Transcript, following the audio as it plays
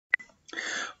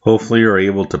Hopefully you're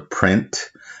able to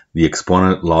print the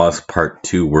Exponent Laws Part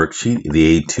 2 worksheet,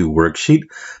 the A2 worksheet.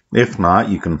 If not,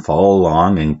 you can follow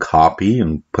along and copy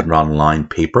and put it on lined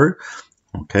paper.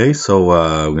 Okay, so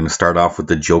we're going to start off with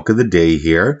the joke of the day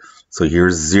here. So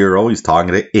here's 0, he's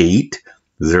talking to 8.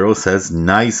 0 says,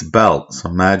 nice belt. So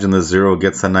imagine the 0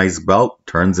 gets a nice belt,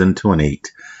 turns into an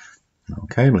 8.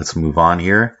 Okay, let's move on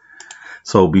here.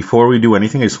 So before we do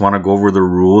anything, I just want to go over the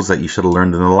rules that you should have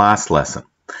learned in the last lesson.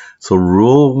 So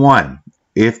rule 1,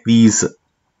 if these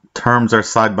terms are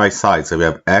side by side, so we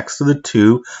have x to the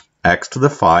 2, x to the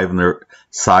 5, and they're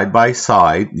side by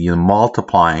side, you're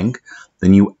multiplying,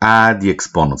 then you add the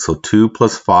exponents. So 2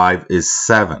 plus 5 is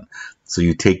 7. So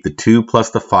you take the 2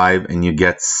 plus the 5 and you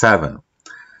get 7.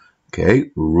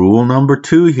 Okay, rule number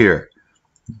 2 here.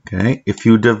 Okay, if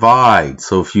you divide,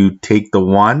 so if you take the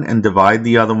 1 and divide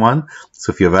the other one,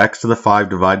 so if you have x to the 5,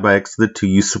 divide by x to the 2,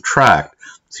 you subtract.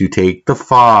 So you take the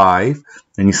 5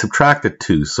 and you subtract the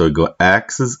 2. So you go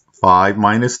x is 5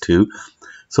 minus 2,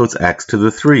 so it's x to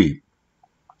the 3.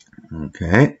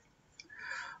 Okay.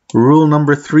 Rule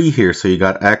number 3 here, so you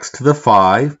got x to the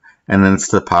 5, and then it's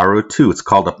to the power of 2. It's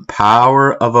called a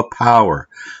power of a power.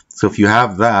 So if you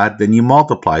have that, then you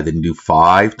multiply. Then you do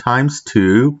 5 times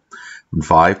 2, and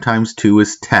 5 times 2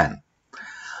 is 10.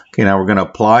 Okay, now we're going to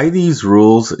apply these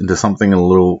rules into something a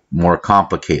little more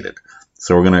complicated.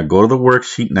 So we're going to go to the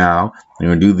worksheet now, and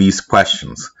we're going to do these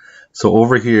questions. So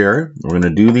over here, we're going to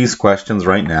do these questions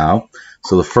right now.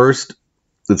 So the first,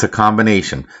 it's a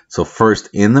combination. So first,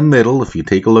 in the middle, if you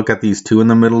take a look at these two in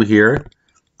the middle here,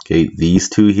 okay, these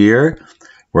two here,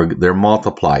 they're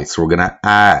multiplied. So we're going to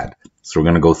add. So we're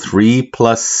going to go 3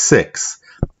 plus 6.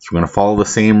 So we're going to follow the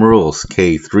same rules.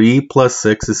 Okay, 3 plus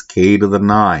 6 is k to the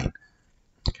 9.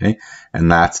 Okay,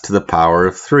 and that's to the power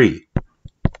of 3.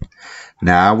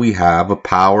 Now we have a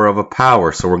power of a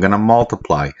power, so we're going to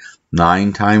multiply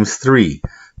 9 times 3.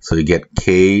 So you get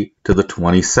k to the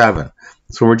 27.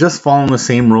 So we're just following the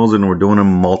same rules and we're doing them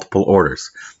in multiple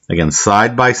orders. Again,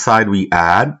 side by side we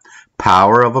add,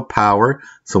 power of a power.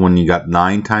 So when you got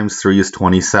 9 times 3 is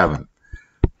 27.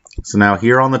 So now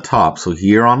here on the top, so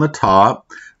here on the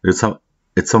top,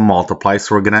 it's a multiply,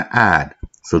 so we're going to add.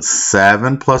 So it's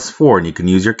 7 plus 4, and you can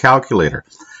use your calculator.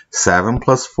 7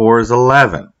 plus 4 is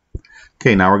 11.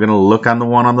 Okay, now we're going to look on the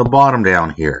one on the bottom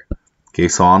down here. Okay,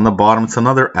 so on the bottom, it's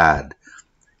another add.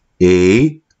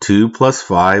 2 plus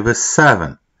 5 is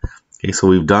 7. Okay, so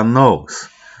we've done those.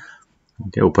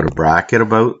 Okay, we'll put a bracket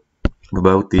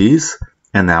about these.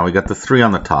 And now we got the 3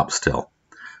 on the top still.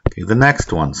 Okay, the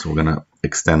next one. So we're going to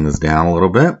extend this down a little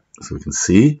bit so we can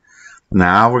see.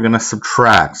 Now we're going to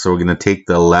subtract. So we're going to take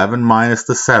the 11 minus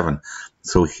the 7.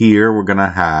 So here we're going to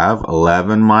have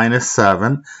 11 minus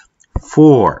 7,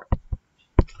 4.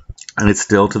 And it's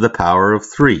still to the power of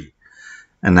 3.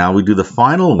 And now we do the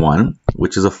final one,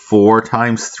 which is a 4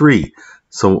 times 3.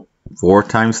 So 4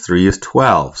 times 3 is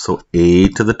 12. So a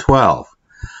to the 12.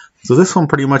 So this one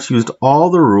pretty much used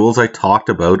all the rules I talked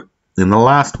about in the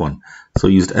last one. So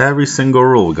used every single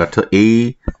rule. We got to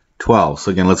A12.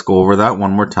 So again, let's go over that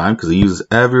one more time because it uses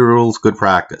every rule. It's good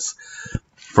practice.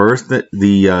 First,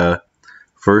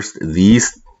 first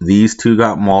these two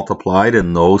got multiplied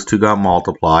and those two got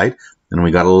multiplied. And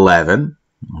we got 11,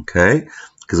 okay,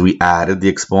 because we added the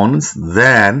exponents.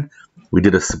 Then we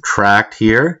did a subtract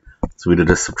here. So we did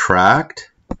a subtract,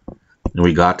 and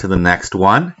we got to the next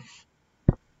one.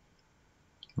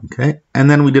 Okay,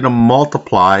 and then we did a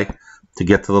multiply to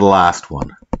get to the last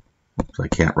one. So I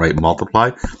can't write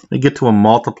multiply. We get to a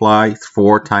multiply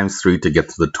 4 times 3 to get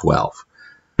to the 12.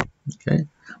 Okay,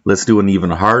 let's do an even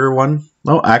harder one.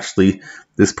 Oh, actually,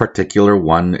 this particular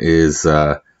one is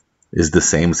the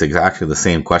same. It's exactly the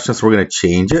same question. So we're going to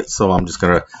change it. So I'm just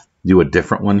going to do a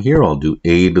different one here. I'll do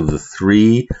a to the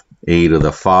 3, a to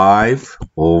the 5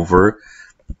 over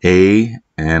a,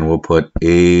 and we'll put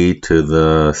a to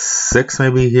the 6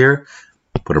 maybe here.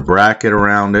 Put a bracket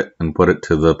around it and put it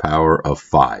to the power of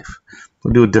 5.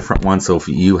 We'll do a different one. So if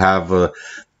you have a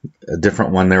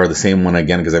different one there or the same one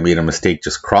again because I made a mistake,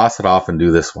 just cross it off and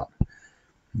do this one.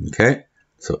 Okay.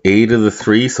 So a to the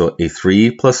 3, so a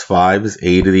 3 plus 5 is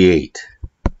a to the 8.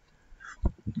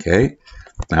 Okay,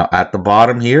 now at the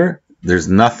bottom here, there's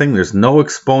nothing, there's no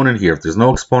exponent here. If there's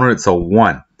no exponent, it's a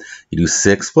 1. You do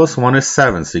 6 plus 1 is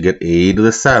 7, so you get a to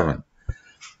the 7.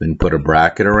 Then put a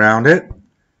bracket around it,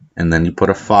 and then you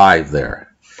put a 5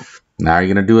 there. Now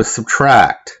you're going to do a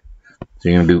subtract. So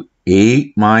you're going to do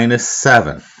 8 minus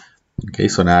 7. Okay,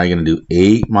 so now you're going to do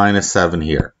 8 minus 7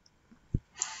 here.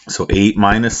 So 8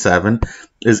 minus 7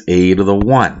 is a to the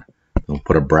 1. We'll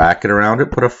put a bracket around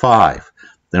it, put a 5.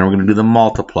 Then we're going to do the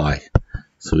multiply.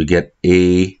 So we get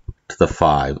a to the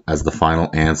 5 as the final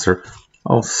answer.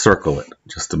 I'll circle it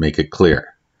just to make it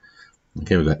clear.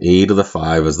 Okay, we've got a to the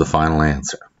 5 as the final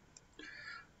answer.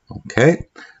 Okay,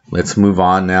 let's move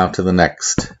on now to the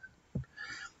next.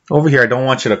 Over here, I don't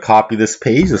want you to copy this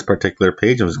page, this particular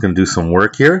page. I'm just going to do some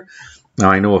work here. Now,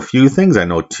 I know a few things. I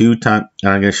know 2 times,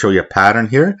 and I'm going to show you a pattern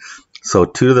here. So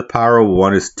 2 to the power of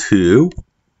 1 is 2.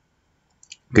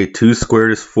 Okay, 2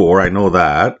 squared is 4. I know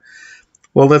that.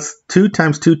 Well, that's 2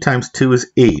 times 2 times 2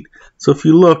 is 8. So if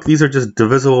you look, these are just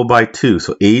divisible by 2.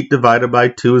 So 8 divided by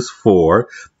 2 is 4.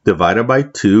 Divided by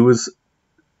 2 is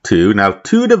 2. Now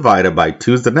 2 divided by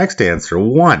 2 is the next answer,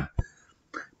 1.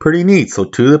 Pretty neat. So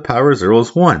 2 to the power of 0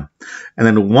 is 1. And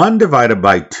then 1 divided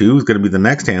by 2 is going to be the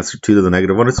next answer. 2 to the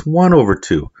negative 1 is 1 over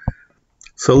 2.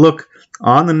 So look,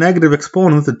 on the negative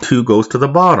exponent, the 2 goes to the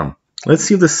bottom. Let's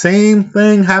see if the same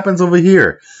thing happens over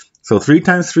here. So 3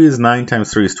 times 3 is 9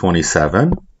 times 3 is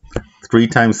 27. 3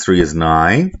 times 3 is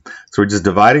 9. So we're just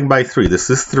dividing by 3.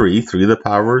 This is 3. 3 to the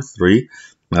power of 3.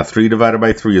 Now 3 divided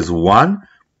by 3 is 1.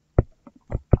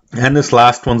 And this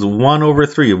last one's 1 over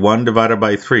 3, 1 divided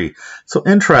by 3. So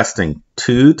interesting,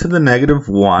 2 to the negative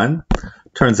 1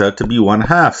 turns out to be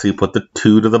 1/2. So you put the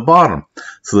 2 to the bottom.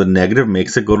 So the negative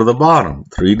makes it go to the bottom.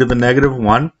 3 to the negative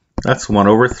 1, that's 1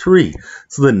 over 3.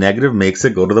 So the negative makes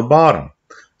it go to the bottom.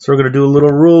 So we're going to do a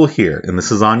little rule here, and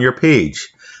this is on your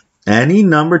page. Any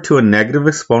number to a negative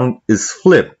exponent is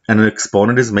flipped, and an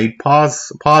exponent is made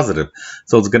positive.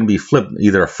 So it's going to be flipped.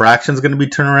 Either a fraction is going to be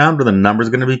turned around, or the number is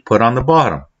going to be put on the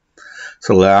bottom.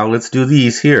 So now let's do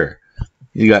these here.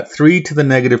 You got 3 to the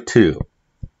negative 2.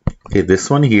 Okay,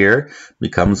 this one here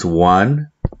becomes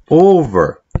 1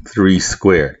 over 3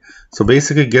 squared. So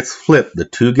basically it gets flipped. The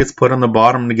 2 gets put on the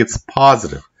bottom and it gets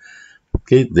positive.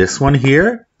 Okay, this one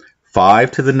here,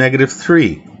 5 to the negative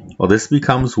 3. Well, this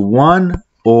becomes 1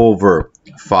 over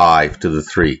 5 to the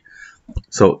 3.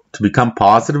 So to become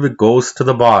positive, it goes to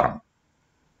the bottom.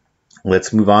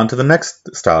 Let's move on to the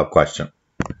next style question.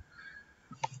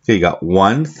 Okay, you got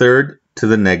 1/3 to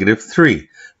the negative 3.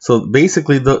 So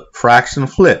basically the fraction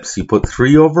flips. You put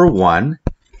 3 over 1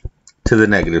 to the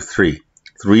negative 3.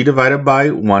 3 divided by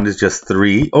 1 is just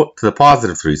 3. Oh, to the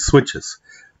positive 3, switches.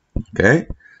 Okay,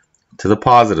 to the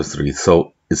positive 3.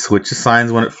 So it switches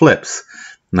signs when it flips.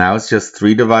 Now it's just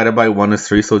 3 divided by 1 is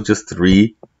 3, so just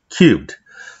 3 cubed.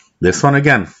 This one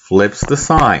again flips the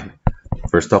sign.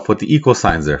 First I'll put the equal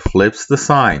signs there. Flips the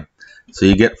sign. So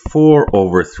you get 4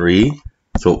 over 3.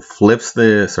 So it flips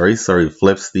the,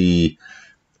 flips the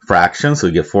fraction. So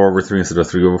you get 4 over 3 instead of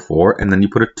 3 over 4. And then you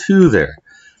put a 2 there.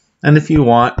 And if you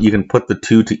want, you can put the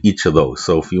 2 to each of those.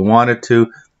 So if you wanted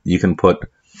to, you can put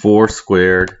 4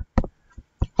 squared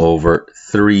over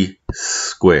 3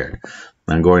 squared.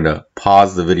 I'm going to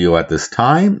pause the video at this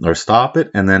time or stop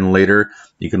it. And then later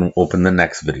you can open the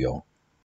next video.